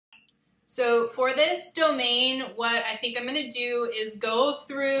So for this domain, what I think I'm going to do is go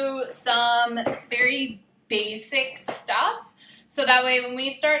through some very basic stuff. So that way when we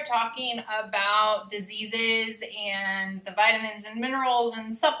start talking about diseases and the vitamins and minerals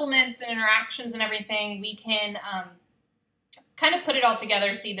and supplements and interactions and everything, we can kind of put it all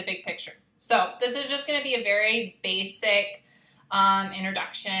together, see the big picture. So this is just going to be a very basic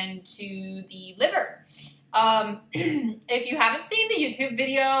introduction to the liver. If you haven't seen the YouTube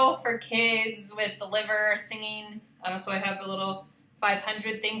video for kids with the liver singing, that's why I have the little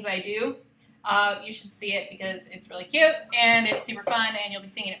 500 things I do. You should see it because it's really cute and it's super fun and you'll be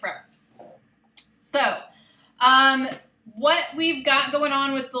singing it forever. So, what we've got going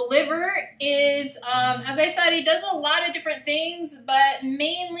on with the liver is, as I said, it does a lot of different things, but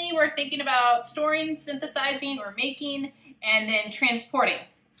mainly we're thinking about storing, synthesizing, or making, and then transporting.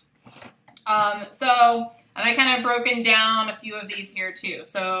 And I kind of broken down a few of these here too.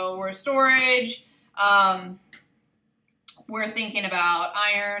 So we're storage, we're thinking about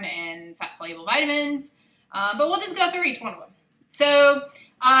iron and fat-soluble vitamins, but we'll just go through each one of them. So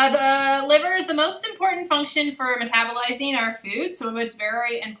the liver is the most important function for metabolizing our food, so it's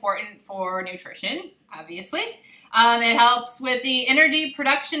very important for nutrition, obviously. It helps with the energy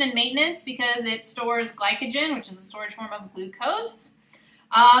production and maintenance because it stores glycogen, which is a storage form of glucose.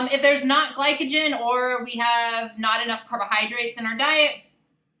 If there's not glycogen or we have not enough carbohydrates in our diet,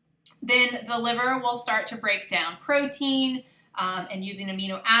 then the liver will start to break down protein and using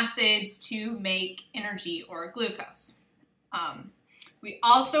amino acids to make energy or glucose. We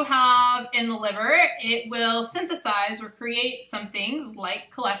also have in the liver, it will synthesize or create some things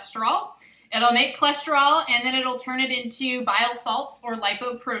like cholesterol. It'll make cholesterol and then it'll turn it into bile salts or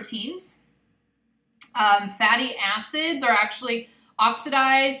lipoproteins. Fatty acids are actually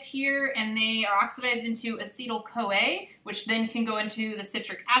oxidized here, and they are oxidized into acetyl-CoA, which then can go into the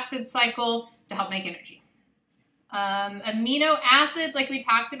citric acid cycle to help make energy. Amino acids, like we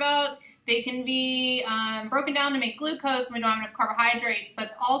talked about, they can be broken down to make glucose when we don't have enough carbohydrates,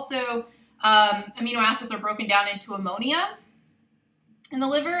 but also amino acids are broken down into ammonia in the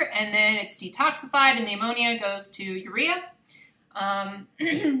liver, and then it's detoxified, and the ammonia goes to urea,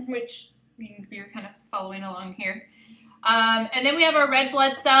 which you're kind of following along here. And then we have our red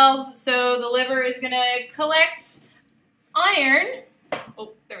blood cells. So the liver is going to collect iron.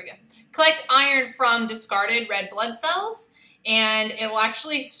 Oh, there we go. Collect iron from discarded red blood cells, and it will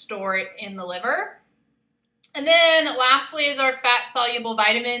actually store it in the liver. And then lastly is our fat-soluble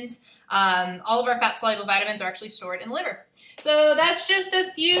vitamins. All of our fat-soluble vitamins are actually stored in the liver. So that's just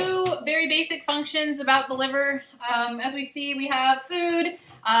a few very basic functions about the liver. As we see, we have food,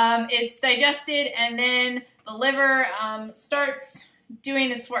 it's digested, and then the liver starts doing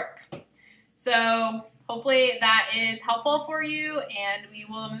its work. So hopefully that is helpful for you, and we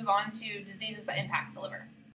will move on to diseases that impact the liver.